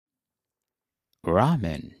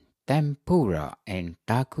Ramen, tempura, and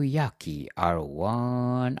takoyaki are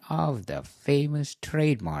one of the famous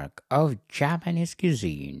trademark of Japanese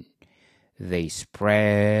cuisine. They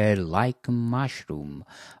spread like a mushroom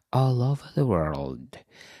all over the world.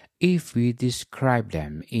 If we describe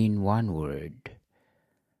them in one word,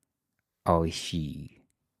 oishi.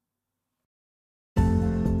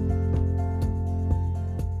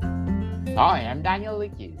 Hi, I'm Daniel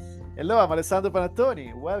Lucas. Hello, I'm Alessandro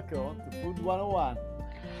Panattoni. Welcome to Food 101.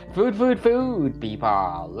 Food,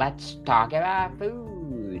 people. Let's talk about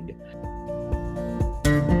food.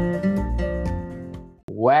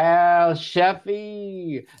 Well,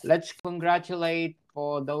 Sheffy, let's congratulate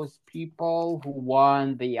for those people who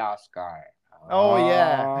won the Oscar. Oh,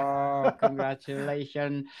 yeah. Oh,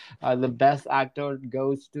 congratulations. The best actor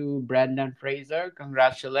goes to Brendan Fraser.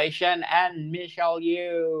 Congratulations. And Michelle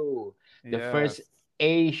Yeoh, the first Yes.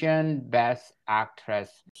 Asian Best Actress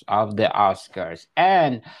of the Oscars.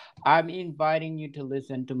 And I'm inviting you to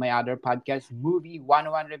listen to my other podcast, Movie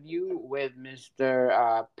 101 Review, with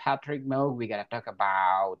Mr. Patrick Moe. We're going to talk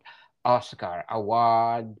about Oscar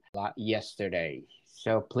Award yesterday.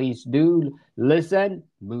 So please do listen,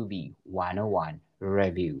 Movie 101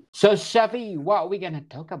 Review. So, Shafi, what are we going to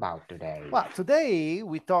talk about today? Well, today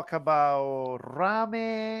we talk about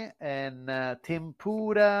ramen and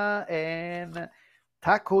tempura and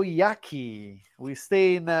takoyaki. We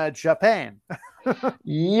stay in Japan.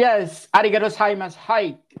 Yes, arigato gozaimasu.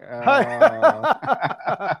 Hi.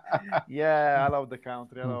 Yeah, I love the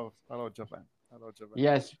country. I love Japan. I love Japan.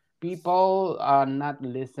 Yes, people not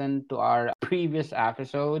listen to our previous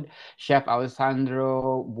episode. Chef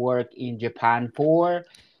Alessandro worked in Japan for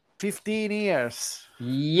 15 years.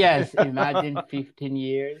 yes, imagine 15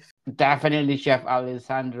 years. Definitely Chef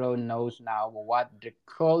Alessandro knows now what the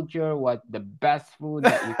culture, what the best food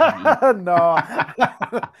that you can eat. No,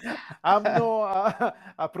 I'm no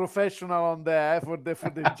a professional on the for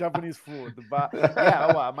the Japanese food, but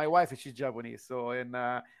yeah, well, my wife she's Japanese, so and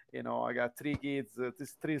I got three kids,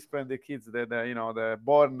 three splendid kids that they're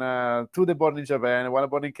born two they born in Japan, one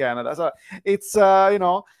born in Canada, so it's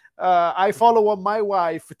I follow what my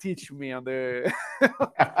wife teach me on the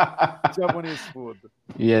Japanese food.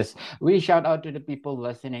 Yes, we shout out to the people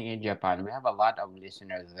listening in Japan. We have a lot of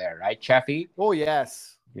listeners there, right, Cheffy? Oh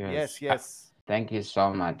yes, Yes. yes. Thank you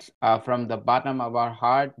so much. From the bottom of our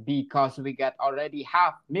heart, because we get already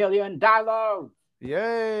 500,000 downloads.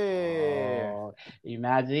 Yay! Oh,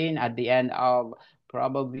 imagine at the end of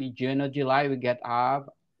probably June or July, we get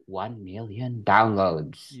up 1 million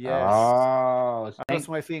downloads. Yes. Oh, Cross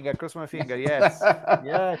my finger. Yes.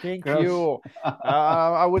 Yeah. Thank you.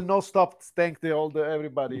 I will not stop. Thank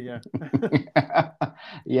everybody. Yeah.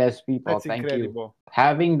 Yes, people. That's Thank you. incredible.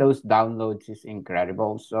 Having those downloads is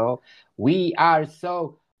incredible. So we are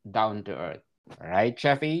so down to earth, right,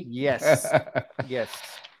 Cheffy? Yes. Yes.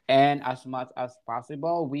 And as much as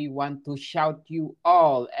possible, we want to shout you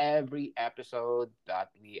all every episode that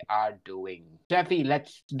we are doing. Cheffy,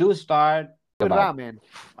 let's do start With about ramen.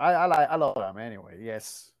 I love ramen anyway.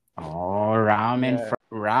 Yes. oh ramen. Yeah.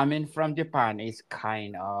 Ramen from Japan is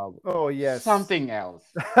kind of Oh yes. something else.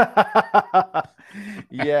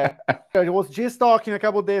 Yeah. I was just talking a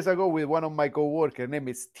couple of days ago with one of my coworkers. Her name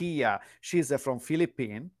is Tia. She's from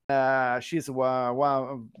Philippines. She's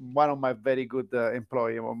one of my very good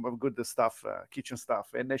employee, good staff, kitchen staff,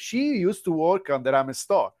 and she used to work on the ramen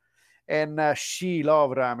store. And she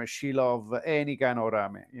love ramen. She love any kind of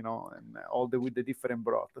ramen, and all with the different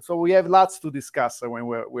broth. So we have lots to discuss when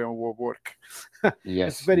we work.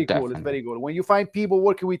 Yes, it's very definitely. cool. It's very cool when you find people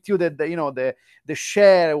working with you that the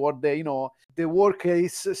share or the work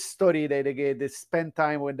is story they spend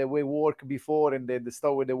time when they work before and they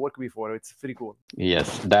start with the work before. It's pretty cool.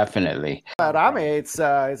 Yes, definitely. Ramen, it's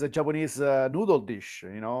a Japanese noodle dish.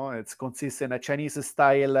 It's consists in a Chinese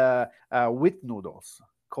style wheat noodles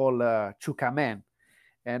called chukamen,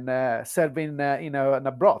 and served in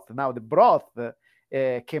a broth. Now the broth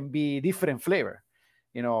can be different flavor.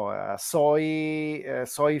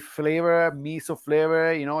 Soy flavor, miso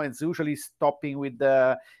flavor. It's usually topping with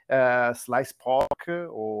the sliced pork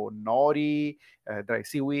or nori, dry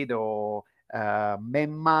seaweed, or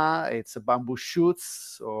memma. It's bamboo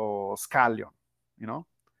shoots or scallion.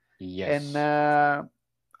 Yes. And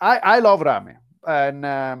I love ramen. And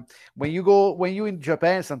when you in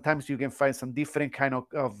Japan, sometimes you can find some different kind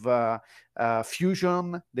of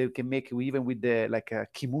fusion they can make even with the like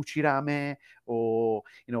kimuchi ramen or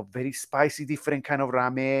very spicy different kind of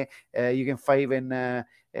ramen. You can find even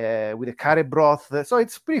with a curry broth. So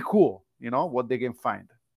it's pretty cool, what they can find.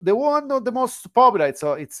 The one of the most popular,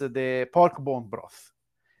 it's the pork bone broth.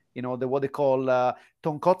 What they call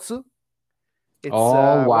tonkotsu. It's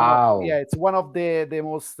Oh, one of yeah, wow. it's one of the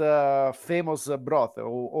most famous broth,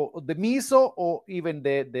 or the miso, or even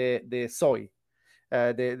the soy,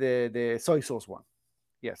 the soy sauce one.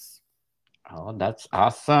 Yes, Oh, that's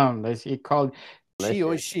awesome. Let's see called she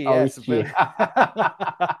or delicious. she. Oh, Yes, shit.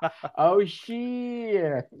 Oh,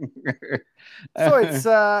 shit.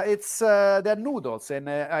 so it's they're noodles, and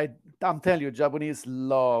I'm telling you, Japanese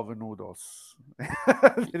love noodles.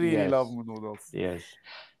 They really love Yes, noodles. yes.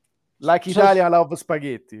 Like So Italian love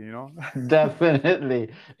spaghetti, you know. definitely,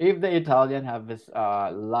 if the Italian have this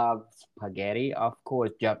love spaghetti, of course,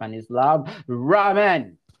 Japanese love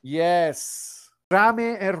ramen. Yes.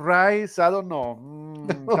 Ramen and rice, I don't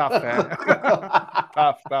know. Tough, eh?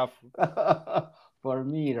 Tough, tough. For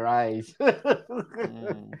me, rice.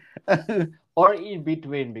 Mm. Or in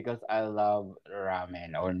between because I love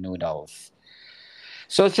ramen or noodles.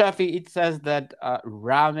 So, Shafi, it says that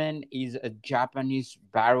ramen is a Japanese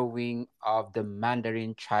borrowing of the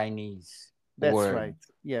Mandarin Chinese That's right. word.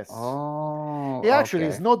 Yes. Oh, It actually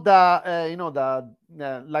is okay. not the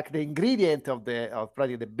like the ingredient of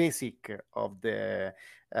probably the basic uh, of the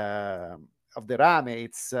ramen.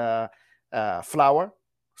 It's flour,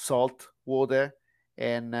 salt, water,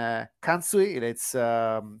 and kansui.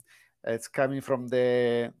 It's coming from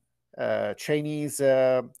the Chinese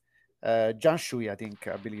janshui, I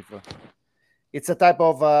believe. It's a type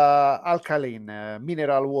of alkaline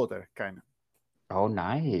mineral water kind of. Oh,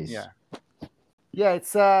 nice. Yeah. Yeah,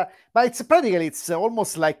 but it's practically it's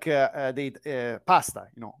almost like the pasta,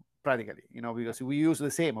 practically, because we use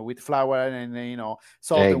the same with flour and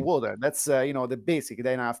salt and Egg. water. That's the basic.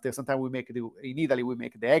 Then after, sometimes in Italy we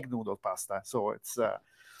make the egg noodle pasta. So it's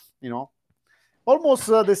you know almost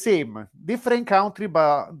the same, different country,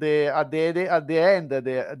 but at the end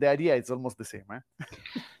the idea is almost the same. Eh?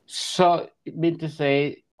 So, it means to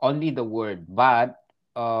say only the word, but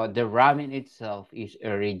the ramen itself is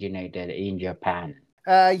originated in Japan.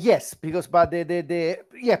 Yes, because but the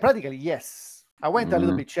yeah, practically yes. I went a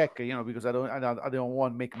little Mm. bit check, because I don't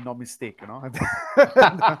want to make no mistake.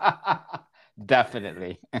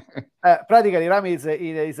 Definitely. Practically,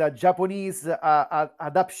 ramen is a Japanese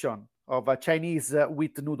adaptation of a Chinese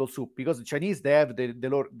with noodle soup, because the Chinese, they have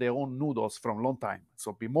their own noodles from long time,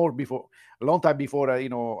 so before a long time before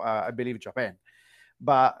I believe Japan,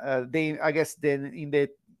 but they, I guess, then in the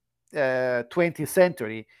 20th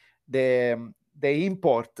century, they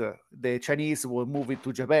import the Chinese will move it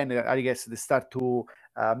to Japan. I guess they start to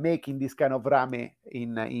making this kind of ramen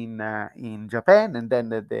in Japan, and then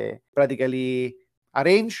they practically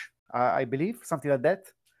arrange, I believe, something like that.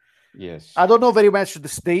 I Yes. don't know very much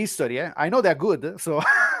the history. I know they're good, so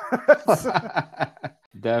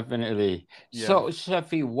Definitely. yeah. So,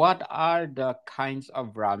 Shafi, what are the kinds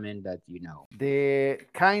of ramen that you know? The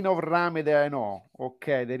kind of ramen that I know,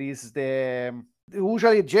 okay, there is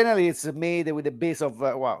usually, generally, it's made with the base of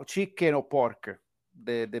chicken or pork,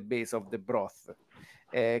 the base of the broth,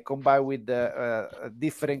 combined with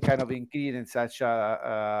different kind of ingredients such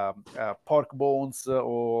as pork bones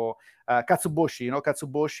or katsuboshi.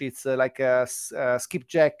 Katsuboshi, it's like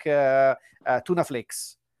skipjack tuna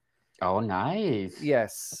flakes. Oh, nice.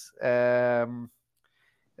 Yes.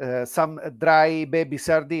 Some dry baby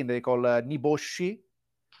sardine they call niboshi.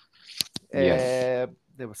 Yes.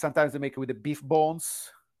 Sometimes they make it with the beef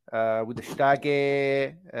bones, with the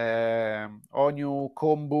shiitake, onion,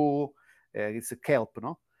 kombu. It's a kelp,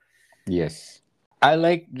 no? Yes. I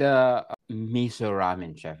like the miso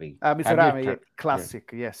ramen, Shafi. Miso ramen, yeah, Yes. classic.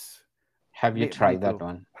 Yes, Have you me tried that too.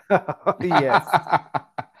 one? Yes.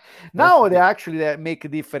 What's Now they the actually make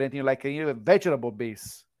different, like a vegetable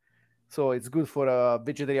base, so it's good for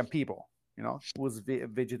vegetarian people. Who's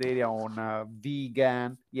vegetarian or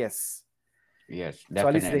vegan. Yes. yes, So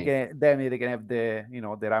at least definitely. they can have the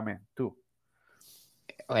ramen too.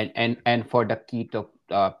 And for the keto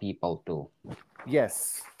people too.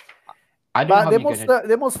 Yes. I don't know But how the you're most gonna. uh,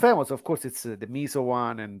 the most famous, of course, it's the miso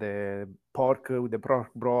one and the pork with the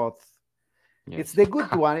pork broth. It's Yes. the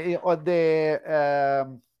good one, or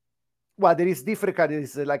well, there is different kind. There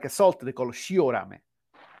is like a salt they call shiorame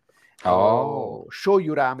or Oh,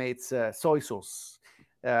 shoyu rame. It's soy sauce.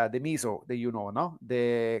 The miso that no?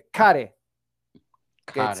 The curry.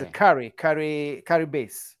 It's a kare. curry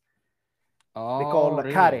base. They Oh, call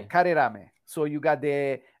really? curry rame. So you got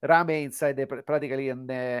the rame inside practically,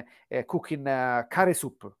 and cooking curry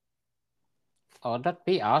soup. Oh, that'd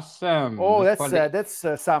be awesome. Oh, That's for the.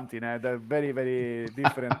 that's something. The very, very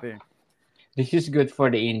different thing. This is good for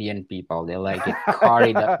the Indian people. They like it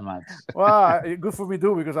curry that much. Well, good for me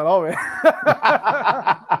too, because I love it.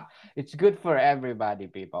 It's good for everybody,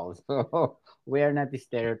 people. So we are not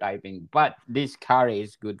stereotyping, but this curry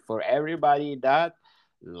is good for everybody that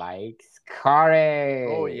likes Oh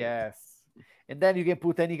curry. yes. And then you can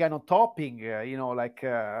put any kind of topping, like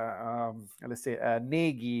let's say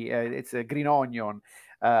negi, it's a green onion.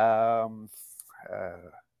 Um,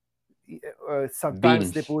 uh,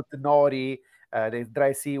 Sometimes they Beans. put nori, the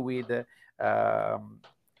dry seaweed. Um,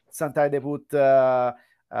 Sometimes they put,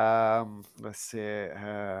 let's say,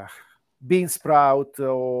 bean sprout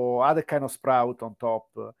or other kind of sprout on top.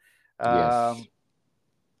 Yes. Um,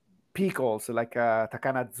 Pickles like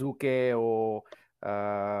takanazuke or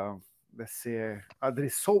uh, let's see, there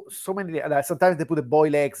is so many. Sometimes they put the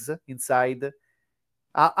boiled eggs inside,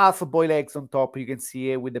 half boiled eggs on top. You can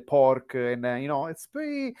see it with the pork, and it's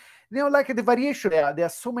pretty. Like the variation. There are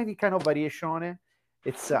so many kind of variation on it.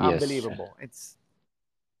 It's Yes. unbelievable. It's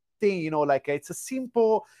thing, like it's a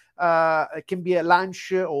simple. It can be a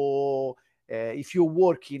lunch or if you're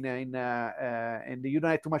working and you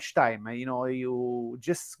don't have too much time, you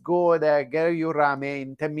just go there, get your ramen.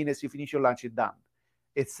 In 10 minutes, you finish your lunch. It's done.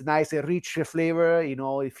 It's nice and rich flavor.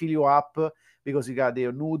 It fill you up because you got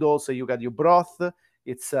your noodles, you got your broth.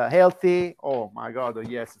 It's healthy. Oh my god! Oh,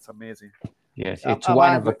 yes, it's amazing. Yes. I'm, It's I'm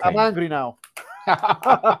one of a hungry. I'm kind. hungry now.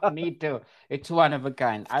 Me too. It's one of a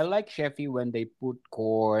kind. I like Chefy when they put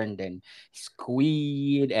corn, then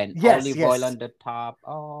squid, and Yes, olive oil yes. on the top.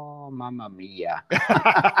 Oh, mamma mia.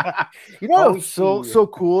 So Oishi. so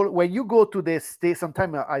cool when you go to the state.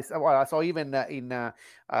 Sometimes I saw even in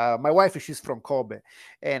my wife. She's from Kobe,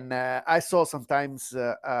 and I saw sometimes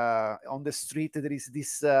on the street there is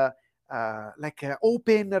this like an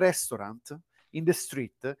open restaurant in the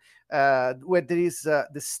street where there is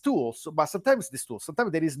the stools, but sometimes the stools.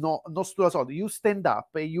 Sometimes there is no stool at all. You stand up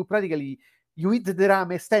and you practically you eat the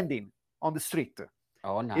ramen standing on the street.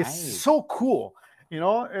 Oh, It's nice. so cool.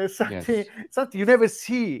 It's something Yes. something you never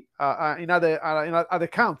see in other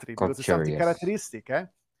country because it's Culture, something yes. characteristic, eh?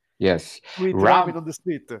 Yes. To eat Ram. ramen on the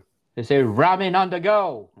street. They say ramen on the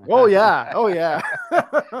go. Oh yeah, oh yeah.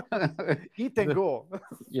 Eat and The- go.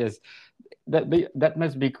 yes. That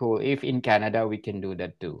must be cool. If in Canada we can do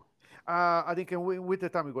that too. I think in winter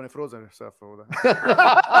time we're gonna frozen yourself over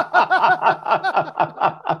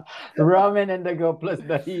Ramen and the go plus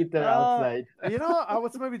the heater uh, outside. I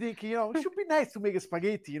was maybe thinking, it should be nice to make a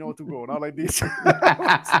spaghetti, to go, not like this.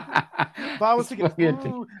 But I was thinking,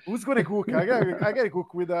 Spaghetti. who's gonna cook? I gotta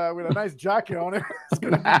cook with a nice jacket on it. It's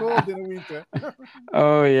gonna be cold in the winter.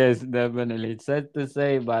 Oh yes, definitely. It's sad to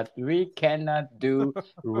say, but we cannot do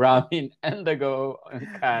ramen and the go in No,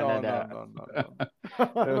 no, Canada. no, no, no,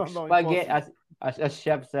 So no, no, spaghetti, impossible. as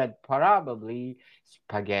chef said, probably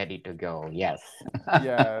spaghetti to go. Yes.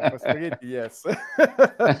 Yeah, for spaghetti, yes.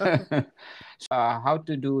 How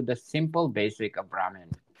to do the simple basic of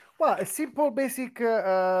ramen? Well, a simple basic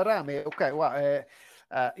ramen. Okay, well,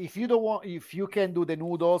 if you don't want, if you can do the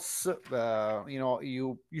noodles,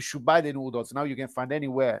 you should buy the noodles. Now you can find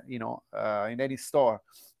anywhere, in any store,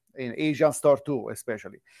 in Asian store too,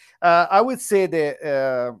 especially. I would say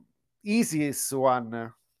the easiest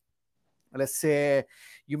one. Let's say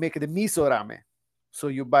you make the miso ramen. So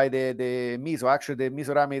you buy the miso. Actually, the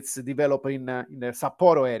miso ramen is developed in the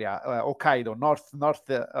Sapporo area, Hokkaido, north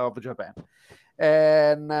of Japan.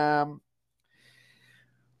 And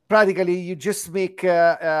practically you just make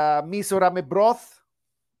miso ramen broth,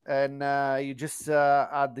 and you just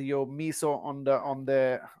add your miso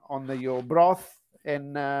on your broth,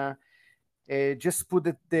 and just put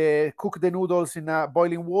cook the noodles in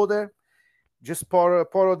boiling water. Just pour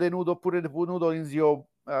the noodle, put the noodle in your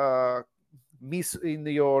in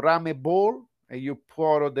your ramen bowl, and you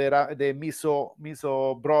pour the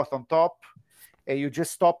miso broth on top, and you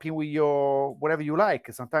just top it with your whatever you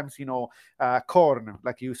like. Sometimes corn,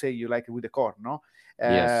 like you say, you like it with the corn, no?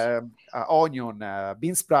 Yes. Onion,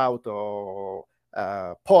 bean sprout, or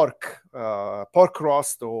pork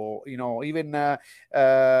roast, or even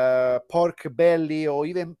pork belly, or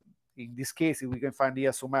even in this case we can find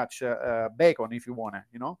here so much bacon if you want it,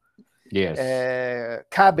 Yes.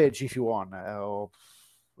 cabbage if you want, or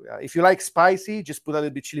if you like spicy, just put a little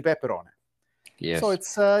bit chili pepper on it. So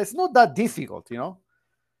Yes. it's not that difficult,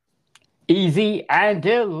 Easy and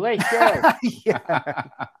delicious. Yeah.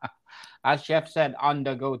 As chef said, on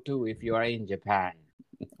the go too if you are in Japan.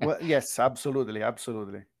 Well, yes, absolutely,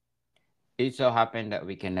 absolutely. It so happened that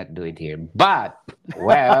we cannot do it here. But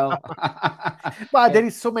well But eh, there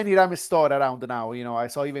is so many ramen store around now. I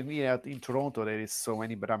saw even here in Toronto there is so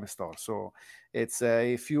many ramen stores. So it's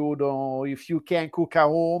if you can cook at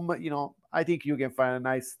home, I think you can find a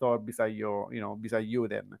nice store beside beside you.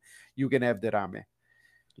 Then you can have the ramen.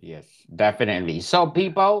 Yes, definitely. So,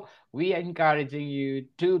 people, we are encouraging you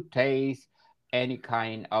to taste any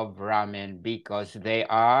kind of ramen because they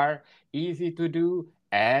are easy to do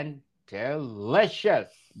and delicious.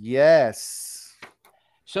 Yes.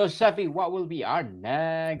 So, Safi, what will be our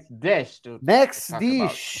next dish to Next talk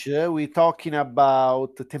about? dish, we're talking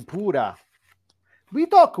about tempura. We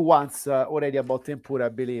talked once already about tempura, I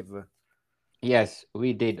believe. Yes,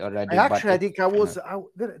 we did already, I but actually, I it's think I was, I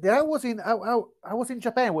was in, I was in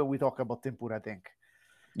Japan when we talk about tempura. I think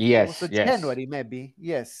it was yes, yes, January, maybe.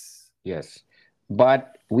 Yes. yes.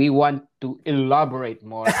 But we want to elaborate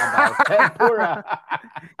more about tempura.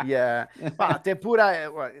 Yeah, but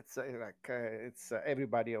tempura, well, it's it's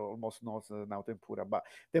everybody almost knows now tempura. But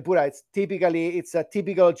tempura, it's a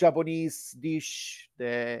typical Japanese dish.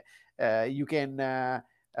 You can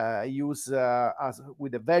use as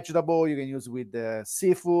with the vegetable. You can use with the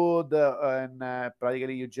seafood, and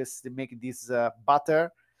practically you just make this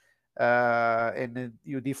butter, and then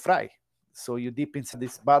you deep fry. So you dip inside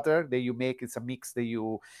this butter. Then you make it's a mix that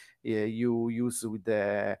you use with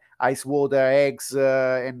the ice water, eggs,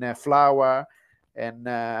 and flour, and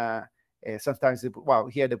sometimes well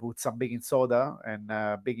here they put some baking soda and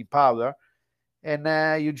baking powder,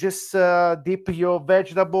 and you just dip your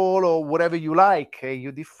vegetable or whatever you like.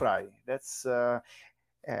 You deep fry. That's the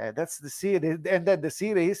secret, and then the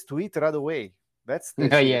secret is to eat right away. That's the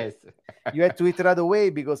secret. Yes. You have to eat right away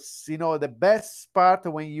because the best part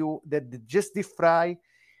when you that just deep fry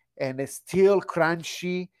and it's still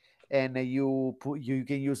crunchy, and you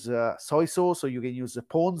can use soy sauce or you can use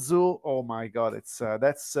ponzu. Oh my god, it's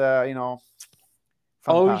that's Oh,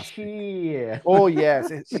 fantastic. shit. Oh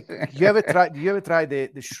yes. You ever try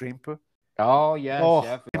the shrimp? Oh, yes, Oh,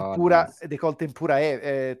 chef. Oh, tempura. nice. They call tempura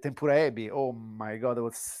ebi. Oh my god, it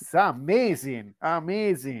was amazing,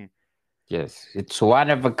 amazing. Yes, it's one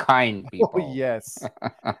of a kind, Oh people. yes,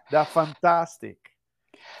 they're fantastic.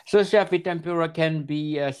 So, chef, tempura can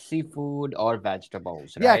be seafood or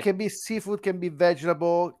vegetables, Yeah, it right? can be seafood, can be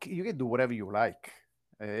vegetable. You can do whatever you like.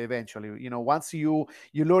 Eventually, once you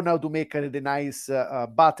learn how to make the nice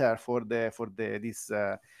butter for the this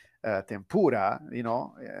tempura,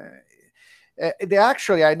 they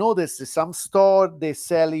actually, I noticed some store they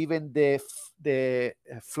sell even the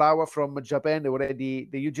flour from Japan. They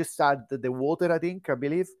you just add the water, I think, I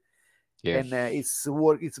believe, and Yes.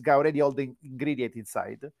 it's got already all the ingredient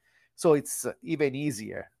inside, so it's even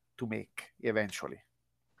easier to make eventually.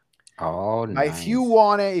 Oh, But nice. if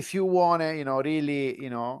you wanna,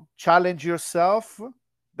 really, challenge yourself,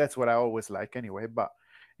 that's what I always like anyway. But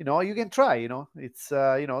you can try. It's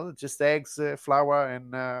just eggs, flour,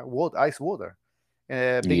 and water, ice water,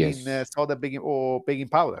 baking Yes. soda, baking or baking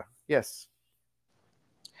powder. Yes.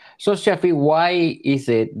 So, Chefy, why is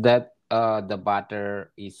it that the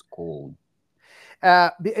butter is cold?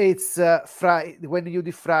 It's fry when you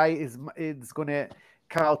deep fry. It's gonna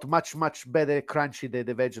come out much better crunchy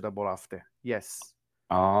the vegetable after. Yes,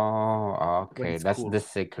 Oh, when okay. it's That's the cool.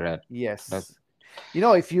 secret. That's Yes.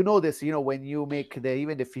 If you notice, when you make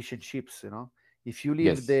even the fish and chips, if you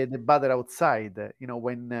leave yes. the butter outside,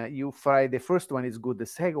 when you fry the first one is good, the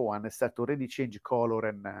second one start to already change color,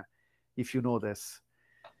 and if you notice,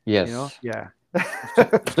 Yes. yeah.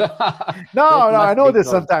 So, No, that no, I must know be this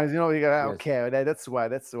cold. sometimes. You gotta Yes. okay. That's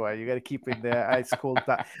why you gotta keep in the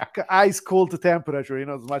ice cold temperature.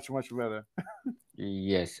 It's much better.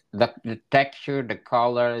 Yes. The texture, the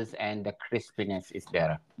colors, and the crispiness is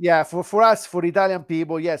there. Yeah, for us, for Italian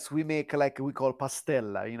people, yes, we make like we call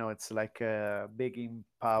pastella. It's like baking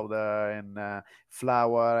powder and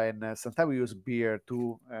flour, and sometimes we use beer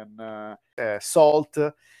too, and salt,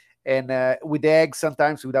 and with eggs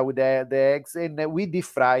sometimes without with the eggs, and we deep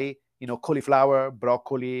fry, cauliflower,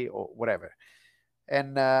 broccoli, or whatever.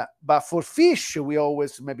 And but for fish, we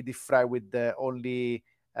always maybe deep fry with only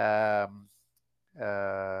um,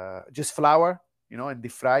 just flour, and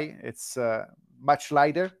deep fry. It's much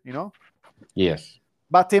lighter, Yes.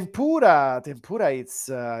 But tempura, it's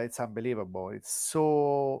unbelievable. It's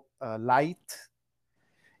so light.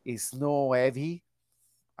 It's no heavy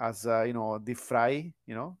as deep fry.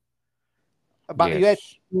 But you have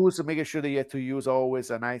Yes. to use, making sure that you have to use always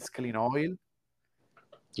a nice clean oil.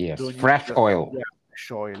 Yes. Don't use Fresh oil. yeah,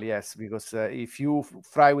 fresh oil, yes, because if you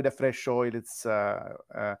fry with a fresh oil,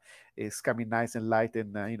 it's coming nice and light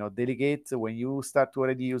and delicate. When you start to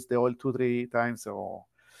already use the oil 2 3 times, or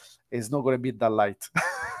it's not going to be that light.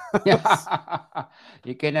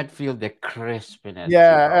 You cannot feel the crispiness,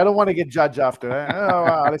 Yeah, I don't people. want to get judged after. Oh,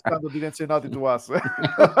 wow, Alessandro didn't say nothing to us.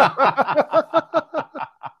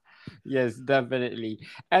 Yes, definitely.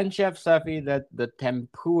 And Chef Safi, that the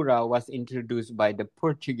tempura was introduced by the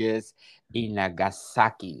Portuguese in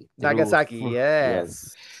Nagasaki Nagasaki, yes,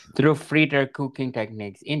 yes. through fritter cooking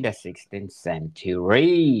techniques in the 16th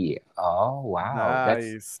century. Oh wow,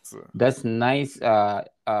 Nice. that's nice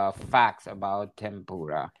facts about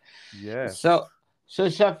tempura. Yes. So so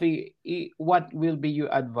Shafi, what will be your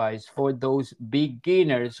advice for those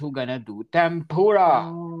beginners who gonna do tempura?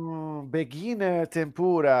 Beginner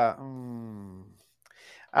tempura.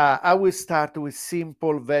 I will start with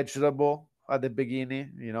simple vegetable at the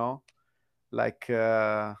beginning, like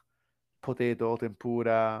potato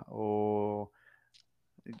tempura, or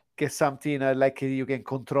get something like you can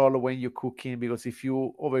control when you're cooking, because if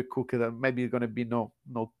you overcook it, maybe it's gonna be not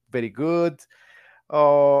very good.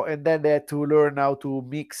 And then they had to learn how to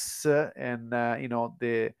mix and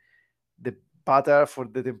the butter for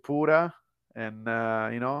the tempura, and uh,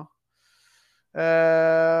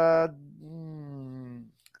 mm,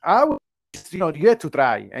 I would, you have to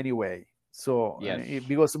try anyway. So Yes.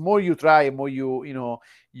 because more you try, more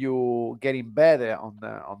you getting better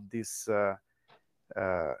uh, on this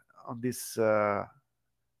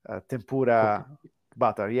tempura Cooking.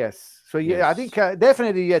 butter. Yes. So yeah, I think Yes.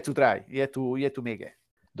 definitely you have to try. You have to make it.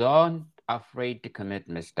 Don't afraid to commit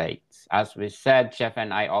mistakes. As we said, Chef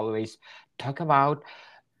and I always talk about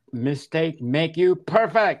mistake make you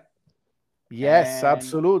perfect. Yes, And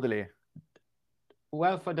absolutely.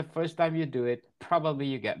 well, for the first time you do it, probably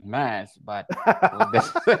you get mess, but for the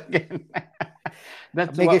second,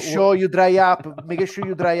 that's Making what. sure you dry up. Making sure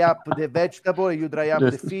you dry up the vegetable. You dry up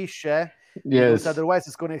the Yes. fish, because Yes. otherwise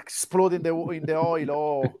it's gonna explode in the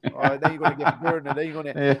oil. Then you're gonna get burned. And then you're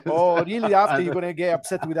gonna. Yes. Oh, really? After you're gonna get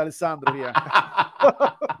upset with Alessandro here.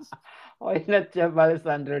 Why not Chef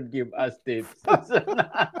Alessandro give us tips?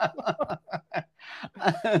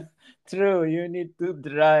 True, you need to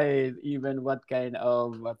dry even what kind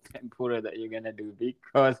of tempura that you're gonna do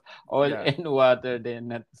because oil Yeah. and water they're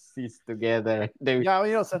not cease together. They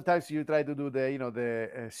Yeah, sometimes you try to do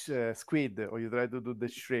the squid, or you try to do the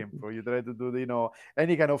shrimp, or you try to do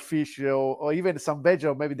any kind of fish, or even some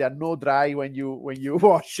vegetables. Maybe they are no dry when you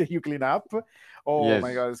wash, you clean up. Oh my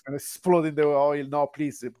yes, God, it's gonna explode in the oil. No,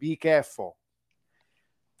 please be careful.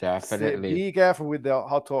 definitely. Be careful with the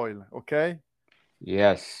hot oil. Okay.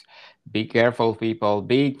 Yes. Be careful, people,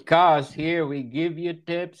 because here we give you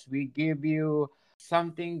tips, we give you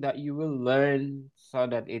something that you will learn so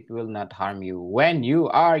that it will not harm you when you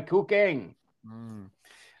are cooking. Mm.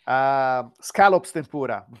 Scallops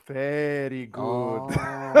tempura, very good.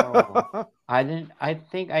 Oh, I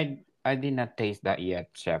think I did not taste that yet,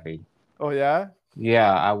 Chevy. Oh yeah.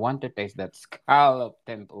 Yeah, I want to taste that scallop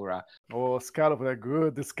tempura. Oh, scallops are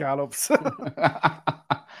good. The scallops.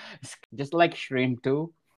 Just like shrimp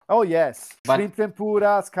too. Oh yes, But shrimp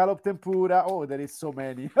tempura, scallop tempura. Oh, there is so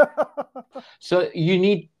many. so you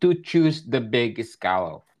need to choose the big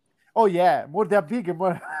scallop. Oh yeah, more they're big,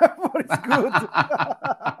 more more it's good.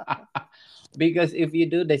 Because if you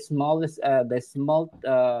do the small scallop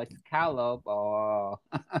or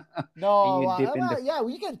and No, you dip in the well, yeah,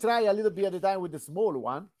 we can try a little bit at a time with the small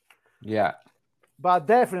one, yeah. but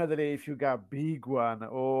definitely if you got big one,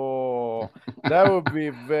 oh, that would be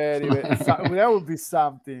that would be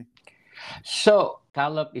something. So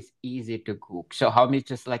scallop is easy to cook. So how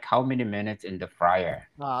many minutes in the fryer?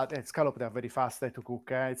 And scallop, they're very fast to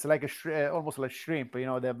cook. It's like almost like shrimp.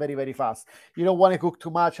 They're very very fast. You don't want to cook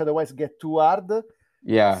too much, otherwise get too hard.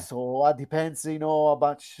 Yeah. So it depends,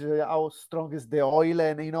 about how strong is the oil,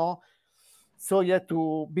 and so you have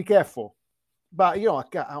to be careful. But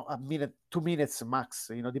a minute, 2 minutes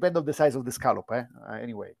max. Depend on the size of the scallop.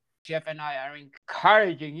 Anyway. Chef and I are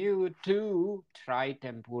encouraging you to try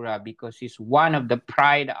tempura because it's one of the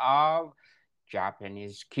pride of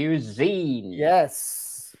Japanese cuisine.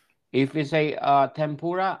 Yes. If you say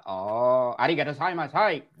tempura, oh, arigato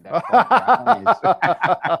gozaimasu. That's for Japanese.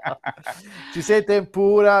 She said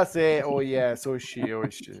tempura. Say, oh yes, oishi,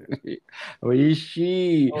 oishi,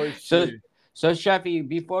 Oishi. So, oishi. so Shafi,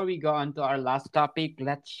 before we go on to our last topic,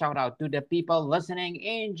 let's shout out to the people listening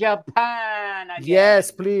in Japan Yes,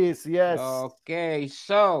 again. please. Yes. Okay,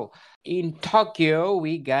 so in Tokyo,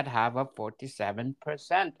 we got have a 47%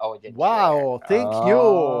 audience share. Wow. Thank you.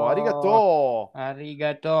 Oh, Arigato.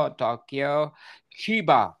 arigato, Tokyo.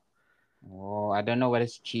 Chiba. Oh, I don't know what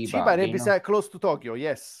is Chiba, Chiba. Do you know? beside close to Tokyo.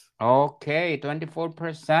 Yes. Okay,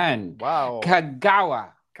 24%. Wow. Kagawa.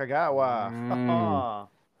 Kagawa.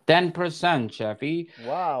 10%, Shafi.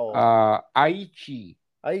 Wow. Aichi.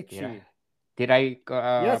 Did I, Aichi. did I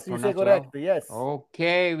Yes, you say pronounce correct. well? Yes.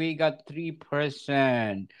 Okay, we got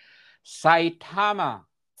 3%. Saitama.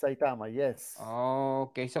 Saitama, yes.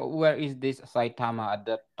 Okay, so where is this Saitama? At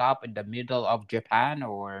the top, in the middle of Japan,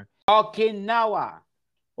 or Okinawa?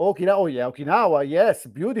 Okinawa, oh yeah, Okinawa, yes,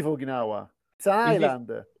 beautiful Okinawa. It's an Is this?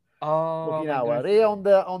 island, Oh my Okinawa, goodness.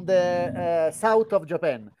 right on the south of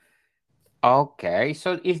Japan. Okay,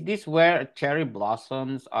 so is this where cherry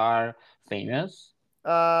blossoms are famous?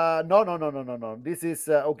 No, no, no, no, no, no. This is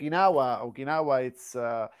Okinawa. Okinawa, it's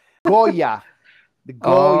Goya. The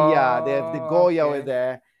Goya. They have the Oh, Goya over okay.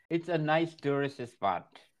 there. It's a nice tourist spot,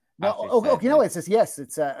 No, as you said, Okinawa, right? it says yes.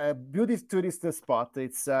 It's a beautiful tourist spot.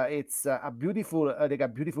 It's a beautiful. They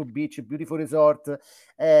got beautiful beach, a beautiful resort.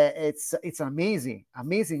 It's amazing,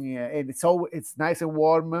 amazing, and it's nice and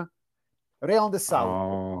warm. Right on the south.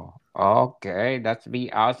 Oh, okay. That's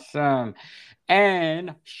be awesome.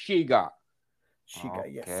 And Shiga. Shiga,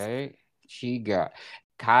 yes. Okay. Shiga.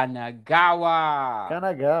 Kanagawa.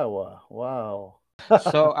 Kanagawa. Wow.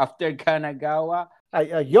 So after Kanagawa,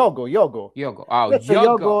 Yogo, Yogo. Yogo. Oh, That's a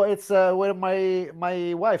Yogo. Yogo. It's where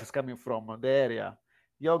my wife is coming from, the area.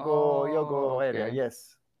 Oh, Yogo area. okay.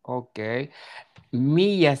 Yes. Okay.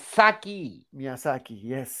 Miyazaki. Miyazaki.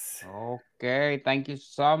 Yes. Okay. Thank you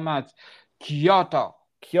so much. Kyoto.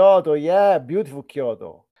 Kyoto. Yeah, beautiful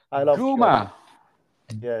Kyoto. I love Guma.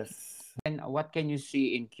 Kyoto. Yes. And what can you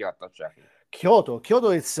see in Kyoto, Shafi? Kyoto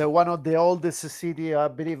is one of the oldest city, I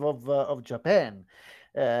believe, of Japan.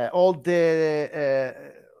 All the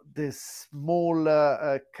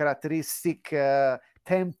small characteristic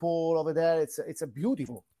temple over there. It's a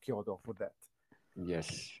beautiful Kyoto for that. Yes.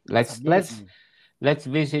 It's Let's amazing. let's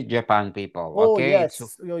visit Japan, people. Oh Okay, it's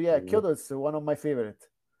yes, oh yeah. Kyoto is one of my favorite.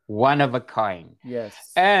 one of a kind. Yes,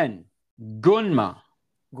 And Gunma.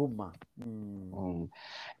 Gunma.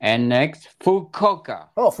 And next, Fukuoka.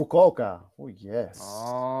 Oh, Fukuoka. Oh yes.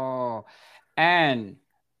 Oh, and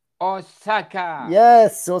Osaka.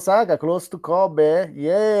 Yes, Osaka, close to Kobe.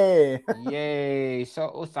 Yeah. Yay!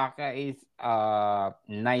 So Osaka is a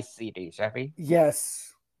nice city, Shafi.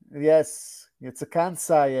 Yes, yes. It's a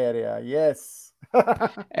Kansai area. Yes.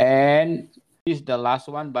 And is the last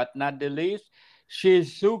one, but not the least,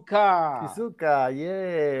 Shizuka. Shizuka.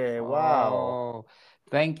 Yeah. Wow. Oh,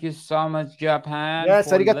 thank you so much, Japan, Yes,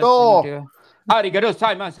 for listening arigato. to. Arigato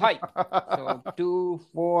gozaimasu. Hi. So 2,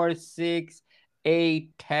 4, 6,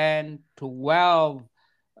 8, 10, 12,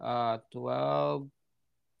 12,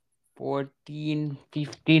 14,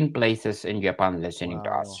 15 places in Japan listening to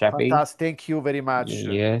us, Wow. Shafi. Fantastic. Thank you very much.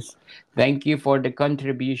 Yes. Thank you for the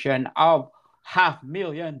contribution of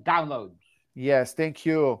 500,000 downloads. Yes, thank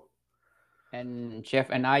you. And Chef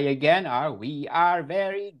and I again we are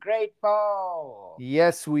very grateful.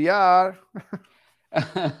 Yes, we are.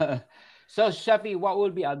 So Shafi, what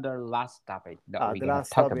will be our last topic that we're The gonna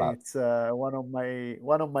last talk topic, about? it's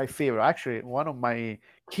one of my favorite. Actually, one of my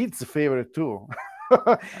kids' favorite too.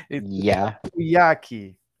 It's Yeah.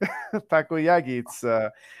 takoyaki. Takoyaki. It's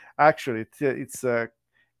actually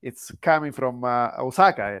it's coming from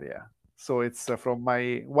Osaka area. So it's from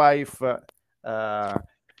my wife,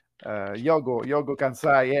 Yogo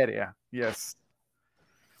Kansai area. Yes.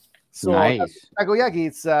 So Nice. takoyaki,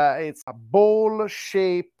 it's a bowl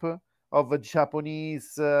shape of a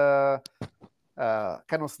Japanese kind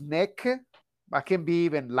of snack, but can be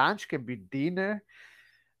even lunch, can be dinner.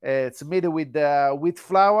 It's made with wheat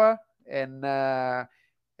flour and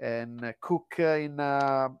cook in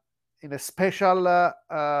a special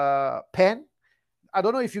pan. I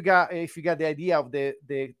don't know if you got the idea of the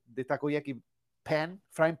takoyaki pan,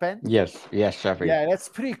 frying pan. Yes, yes, Shafi. Yeah, that's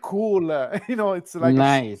pretty cool. It's like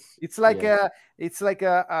Nice. it's like Yes.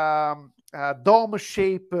 a dome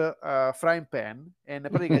shape frying pan, and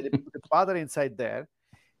probably they put the butter inside there.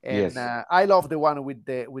 And Yes. I love the one with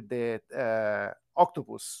the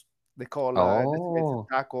octopus. They call it's Oh.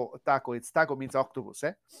 taco. Taco. It's taco means octopus,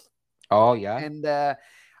 eh? Oh yeah. And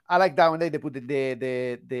I like that one. They put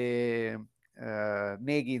the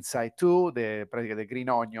negi inside too, practically the green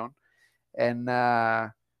onion, and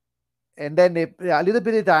then a little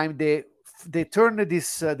bit of time they turn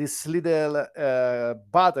this little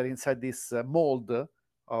butter inside this mold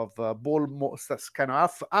of kind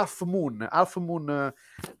of half moon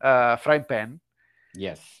frying pan,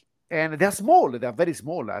 Yes. and they're small. They're very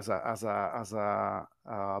small as a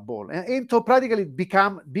ball, and to practically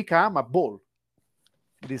become a ball.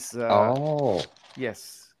 This Oh.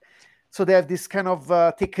 yes. So they have this kind of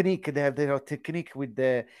technique. They have their technique with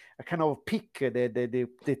the kind of pick.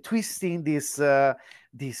 They twisting this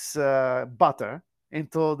butter, and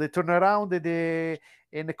so they turn around and they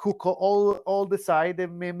cook all the side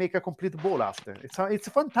and make a complete bowl after. It's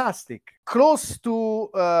fantastic. Close to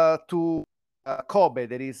Kobe,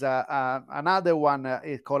 there is another one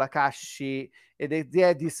called Akashi. They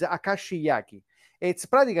had this Akashi Yaki. It's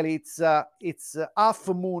practically it's half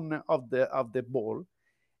moon of the ball,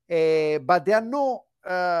 but they are no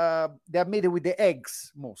they are made with the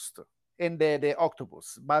eggs most and the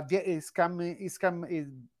octopus, but is going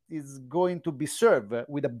to be served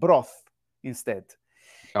with a broth instead.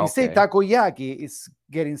 Instead, Okay. takoyaki is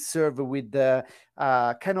getting served with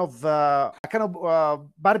kind of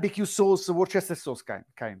barbecue sauce, Worcester sauce kind.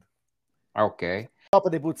 Okay. Top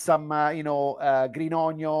they put some green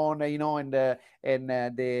onion, and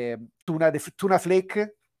the tuna flake,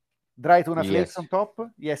 dry tuna flakes Yes. on top.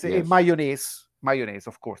 Yes, and Yes. mayonnaise,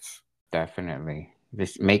 of course. Definitely.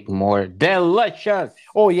 This make more delicious.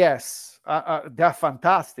 Oh yes, they're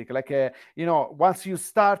fantastic. Like once you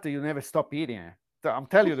start, you never stop eating. I'm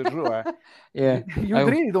telling you the truth. Yeah. You I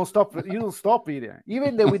really don't stop. You don't stop eating.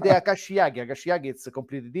 Even with the akashiyagi. Akashiyagi, it's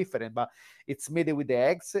completely different, but it's made with the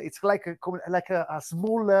eggs. It's like a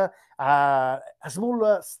small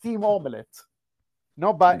steam omelette.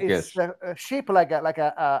 No, but it's yes. shaped like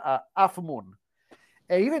a half moon.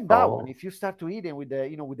 And even that one, Oh. if you start to eat it with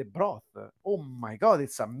the broth, oh my god,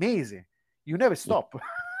 it's amazing. You never stop.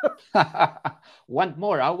 want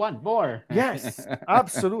more. I want more. Yes,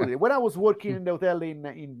 absolutely. When I was working in the hotel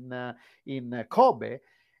in Kobe,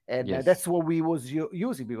 and yes. that's what we was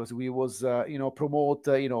using because we was promote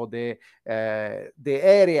the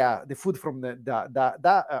area, the food from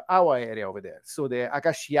our area over there. So the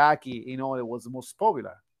akashiyaki, it was most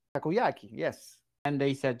popular. Takoyaki, yes. And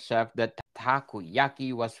they said, chef, that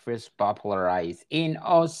takoyaki was first popularized in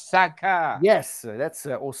Osaka. Yes, that's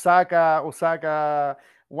Osaka. Osaka,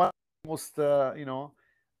 one of the most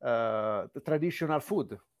the traditional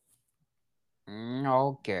food.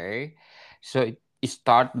 Okay. So it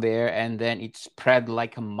start there and then it spread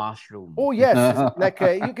like a mushroom. Oh yes, it's like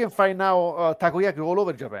you can find now takoyaki all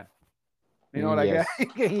over Japan. yes. You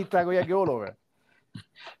can eat takoyaki all over.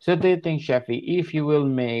 So do you think, Chefy, if you will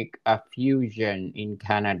make a fusion in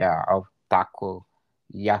Canada of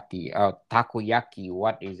takoyaki,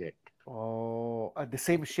 what is it? Oh, the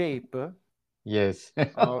same shape. Yes.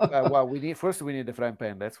 Well, we need the frying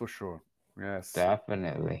pan. That's for sure. Yes.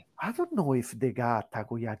 Definitely. I don't know if they got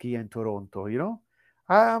takoyaki in Toronto.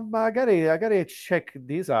 I gotta check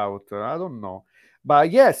this out. I don't know, but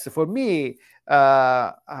yes, for me,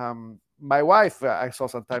 my wife. I saw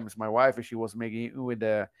sometimes my wife. She was making it with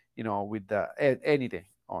anything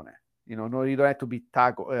on it. No, you don't have to be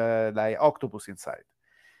taco like octopus inside.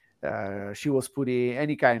 She was putting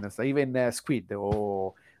any kind of stuff, even squid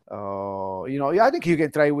or I think you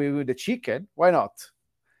can try with the chicken. Why not?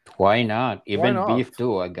 Why not? Why Even not? beef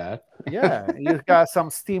too, I got. Yeah, you got some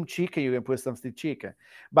steamed chicken. You can put some steamed chicken,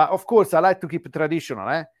 but of course, I like to keep it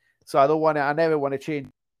traditional. So I never want to change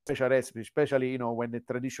special recipe, especially when the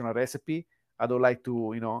traditional recipe. I don't like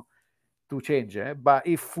to change it. But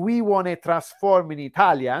if we want to transform in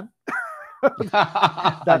Italian,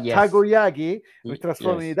 that yes. takoyaki we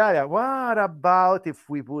transform in Yes. Italian. What about if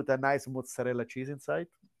we put a nice mozzarella cheese inside?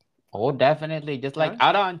 Oh, definitely. Just like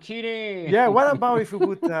Huh? arancini. Yeah, what about if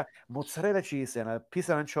we put mozzarella cheese and a piece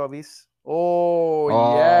of anchovies? Oh,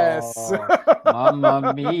 yes. oh,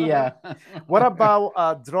 mamma mia. What about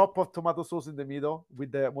a drop of tomato sauce in the middle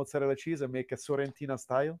with the mozzarella cheese and make a Sorrentina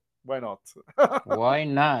style? Why not? Why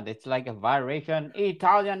not? It's like a variation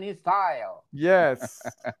Italian style. Yes.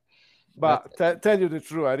 But But tell you the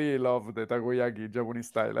truth, I really love the takoyaki Japanese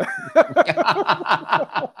style.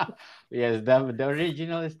 yes, the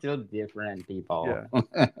original is still different, people. Yeah.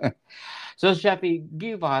 so, Shafi,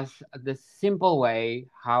 give us the simple way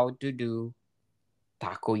how to do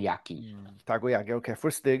takoyaki. Takoyaki. Okay,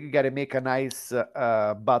 first you gotta make a nice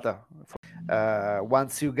butter.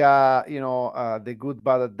 Once you got the good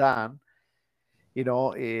butter done,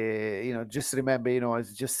 just remember,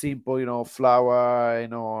 it's just simple, flour,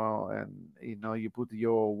 and you put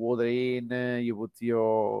your water in, you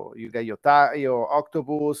got your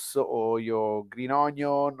octopus or your green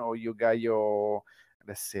onion, or you got your,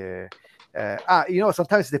 let's say,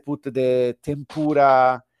 sometimes they put the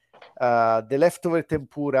tempura, the leftover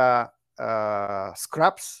tempura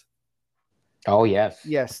scraps. Oh, yes.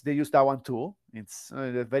 Yes, they use that one too. It's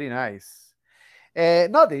very nice.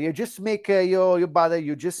 Nothing. You just make your butter.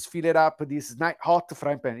 You just fill it up. This nice hot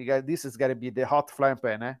frying pan. This is gonna be the hot frying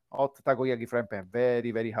pan, hot takoyaki frying pan.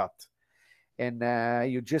 Very very hot. And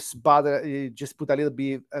you just butter. You just put a little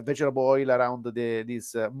bit vegetable oil around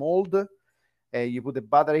this mold. You put the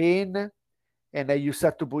butter in, and then you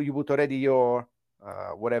start to put. You put already your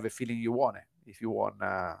whatever filling you want. If you want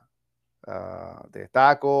the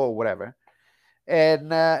taco or whatever,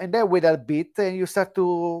 and then with a bit, and you start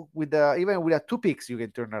to with even with a two picks you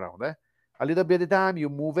can turn around. A little bit at a time, you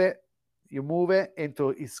move it into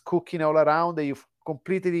it's cooking all around, and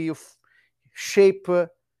you shape a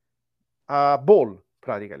ball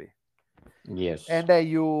practically. Yes. And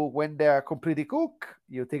then when they are completely cooked,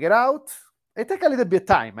 you take it out. It take a little bit of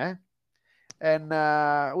time, and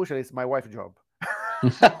usually it's my wife's job.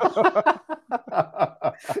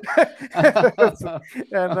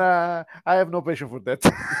 And I have no patience for that.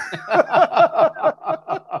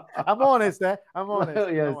 I'm honest, I'm honest.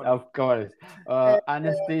 Well, yes, I'm honest. of course. And,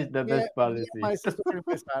 Honesty is the best me and policy. my sister and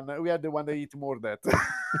my son, we are the one that eat more that.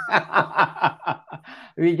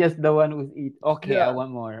 We just the one who's eat. Okay, I Yeah,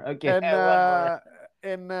 want more. Okay, and I want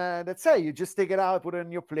more. that's it. You just take it out, put it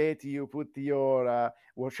on your plate. You put your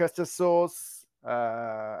Worcester sauce.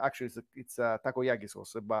 Actually, it's a takoyaki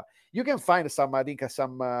sauce, but you can find some, I think,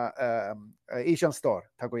 some Asian store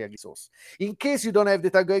takoyaki sauce. In case you don't have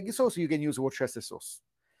the takoyaki sauce, you can use Worcester sauce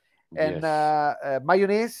and Yes.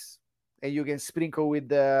 mayonnaise, and you can sprinkle with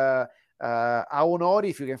the aonori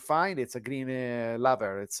if you can find. It's a green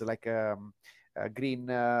laver. It's like a green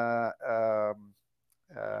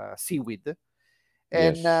seaweed,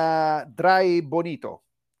 and Yes. dry bonito,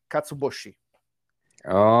 katsuboshi,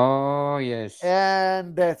 Oh, yes.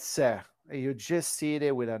 and that's you just sit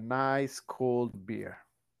it with a nice cold beer.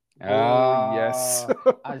 Oh yes.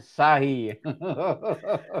 Ah, Asahi.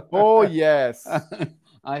 Oh yes.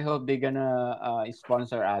 I hope they're gonna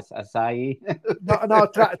sponsor us, Asahi. No, no,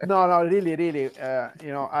 no, no, really, really.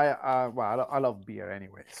 Well, I love beer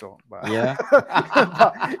anyway. So, but, Yeah.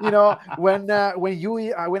 but when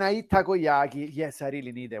I eat takoyaki, yes, I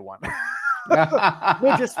really need that one.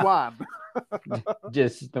 Not just one.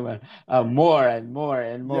 Just more and more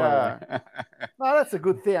and more. Yeah. No, that's a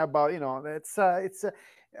good thing about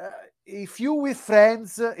if you with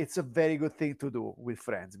friends, it's a very good thing to do with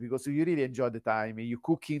friends because you really enjoy the time. You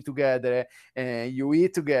cooking together, and you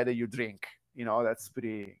eat together, you drink. That's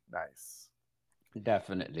pretty nice.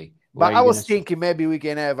 Definitely. But Where I you gonna? was thinking maybe we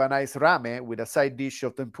can have a nice ramen with a side dish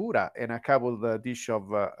of tempura and a couple of dish of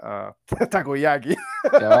takoyaki,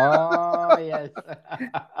 Oh yes.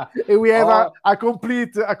 and we have Oh a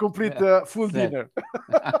complete yeah. full Set. dinner.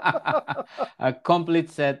 A complete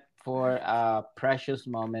set for a precious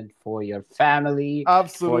moment for your family,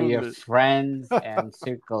 for your Absolutely. friends, and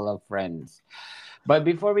circle of friends. But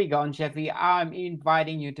before we go on, Sheffy, I'm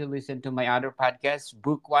inviting you to listen to my other podcast,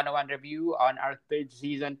 Book 101 Review, on our third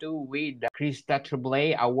season two with Krista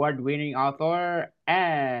Tremblay, award-winning author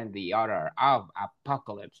and the author of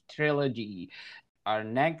Apocalypse Trilogy. Our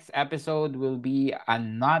next episode will be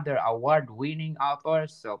another award-winning author,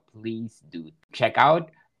 so please do check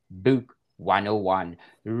out Book 101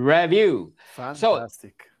 Review. So,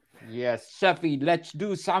 Fantastic. yes, Sheffy, let's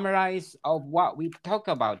do summarize of what we talk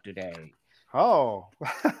about today. Oh,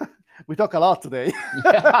 we talk a lot today.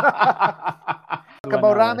 Talk One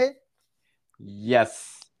about hour. ramen.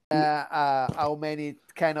 Yes. How many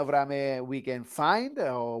kind of ramen we can find,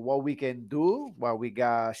 or what we can do. Well, we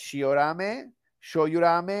got shio ramen, shoyu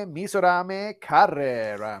ramen, miso ramen,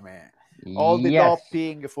 curry ramen. All the Yes.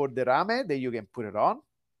 topping for the ramen that you can put it on.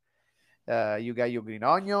 You got your green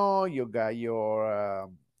onion, you got your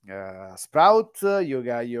sprout, you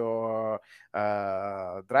got your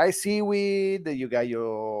dry seaweed, you got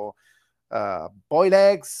your boiled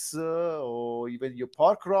eggs, or even your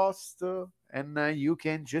pork roast, and you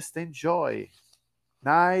can just enjoy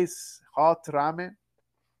nice hot ramen.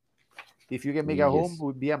 If you can make at home, Yes.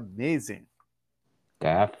 would be amazing.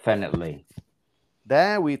 Definitely.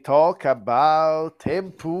 Then we talk about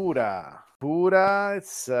tempura. Tempura,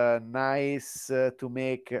 it's nice to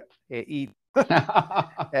make eat.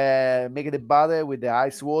 Make the butter with the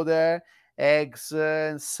ice water, eggs,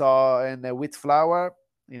 and wheat flour,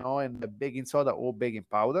 and the baking soda or baking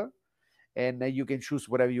powder. And you can choose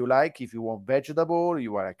whatever you like. If you want vegetable,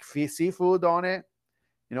 you want like seafood on it.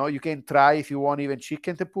 You can try if you want even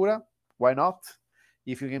chicken tempura. Why not?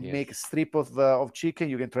 If you can Yes. make a strip of chicken,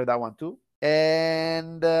 you can try that one too.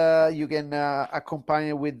 And you can accompany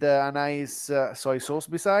it with a nice soy sauce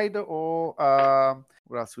beside, or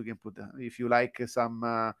what else we can put? If you like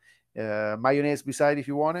some mayonnaise beside, if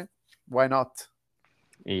you want it, why not?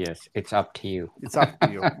 Yes. It's up to you. It's up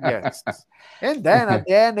to you. Yes. And then at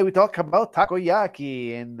the end, we talk about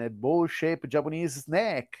takoyaki and a bowl-shaped Japanese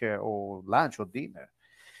snack or lunch or dinner.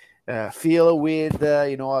 Filled with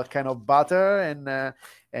a kind of butter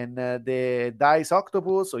and the diced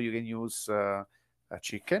octopus, or you can use a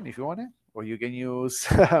chicken if you want it, or you can use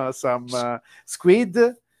some squid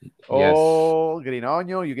Yes. or green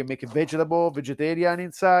onion. You can make a vegetarian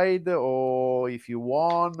inside, or if you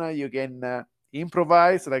want, you can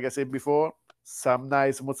improvise, like I said before, some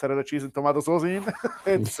nice mozzarella cheese and tomato sauce in.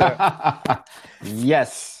 It's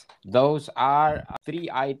Yes, those are three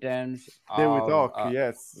items there we of talk.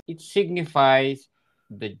 Yes, it signifies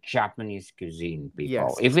the Japanese cuisine, people.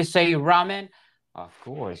 yes, If we say ramen, of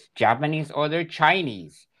course, Japanese order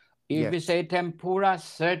Chinese. If we yes, say tempura,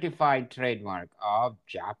 certified trademark of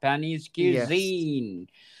Japanese yes, cuisine.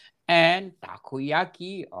 And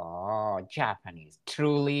takoyaki, oh, Japanese,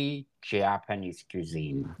 truly Japanese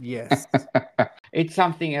cuisine. yes. It's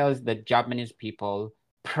something else that Japanese people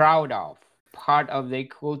proud of, part of their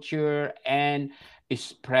culture, and is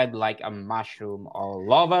spread like a mushroom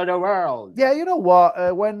all over the world. Yeah, you know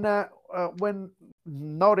what? When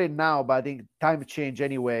not in now, but I think time change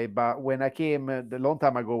anyway. But when I came the long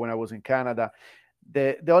time ago, when I was in Canada,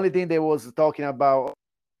 the only thing they was talking about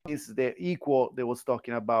is the equal. They was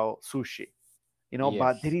talking about sushi,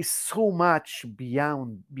 but there Yes, is so much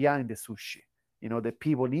beyond behind the sushi, that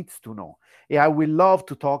people needs to know. Yeah, I would love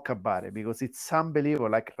to talk about it because it's unbelievable.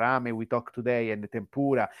 Like ramen we talked today and the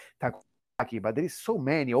tempura, takoyaki, but there is so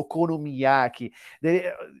many okonomiyaki,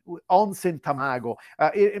 there onsen tamago.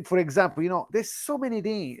 For example, there's so many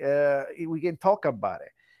things we can talk about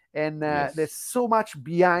it, and there's yes, so much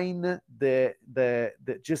behind the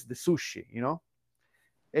just the sushi.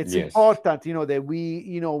 It's yes. important, that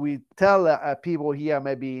we tell people here,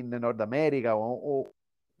 maybe in North America or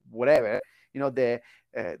whatever, the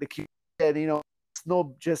that it's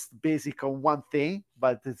not just basic on one thing,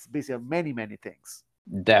 but it's basic on many many things.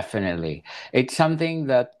 Definitely. It's something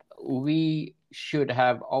that we should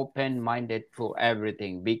have open-minded for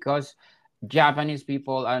everything because Japanese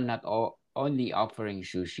people are not only offering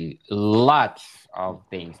sushi, lots of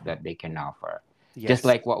things that they can offer. Just Yes,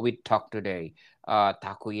 like what we talked today,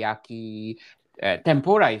 takoyaki,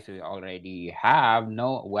 tempura is we already have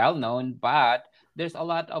no well known, but there's a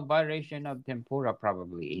lot of variation of tempura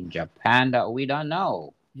probably in Japan that we don't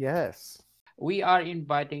know. yes, We are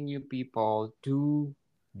inviting you people to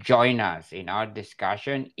join us in our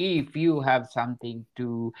discussion. If you have something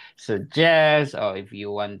to suggest or if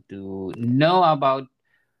you want to know about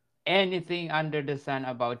anything under the sun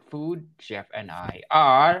about food, Chef and I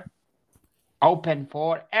are open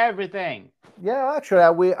for everything. yeah.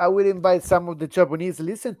 Actually, I will invite some of the Japanese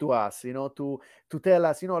listen to us, to tell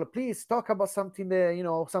us, please talk about something,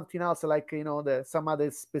 something else, like some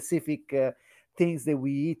other specific things that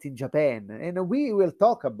we eat in Japan, and we will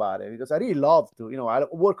talk about it because I really love to. I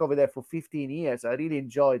work over there for 15 years. I really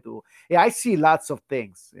enjoy to. Yeah, I see lots of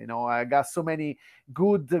things. I got so many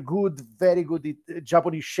very good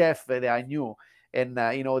Japanese chef that I knew, and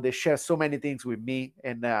they share so many things with me,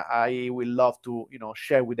 and I will love to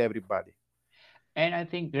share with everybody. And I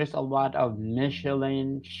think there's a lot of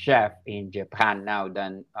Michelin chef in Japan now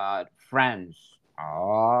than France.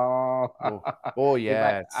 Oh, Oh, oh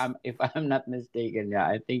yes, if I'm not mistaken, yeah,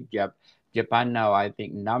 I think Japan now. I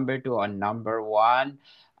think number two or number one.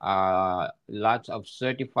 Lots of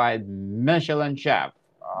certified Michelin chef.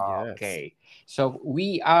 yes, Okay, so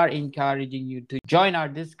we are encouraging you to join our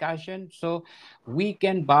discussion so we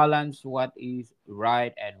can balance what is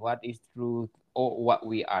right and what is truth or what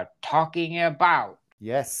we are talking about.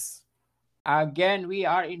 yes, Again, we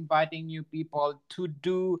are inviting you people to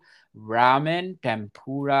do ramen,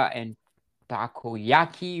 tempura, and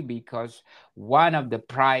takoyaki because one of the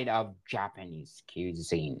pride of Japanese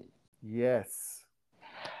cuisine. yes.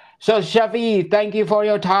 So, Shafi, thank you for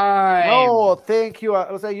your No, time. thank you.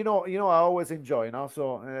 I was like, I always enjoy.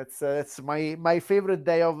 So it's my favorite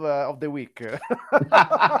day of the week.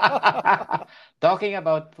 Talking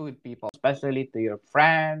about food, people, especially to your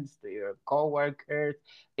friends, to your coworkers,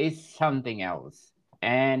 is something else.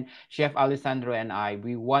 And Chef Alessandro and I,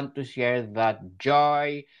 we want to share that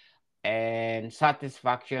joy and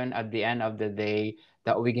satisfaction at the end of the day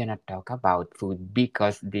that we're gonna talk about food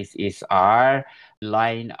because this is our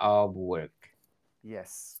line of work.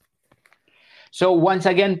 Yes, So once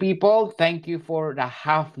again, people, thank you for the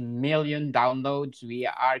 500,000 downloads. We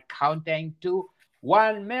are counting to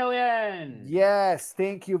 1 million yes.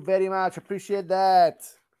 Thank you very much. Appreciate that.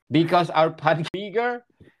 because our podcast bigger.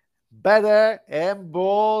 Better and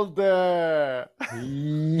bolder.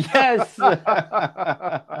 Yes.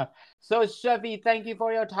 So Chevy, thank you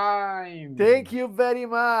for your Thank time. you very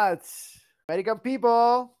much, American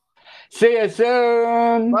people. See you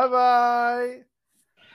soon. Bye bye.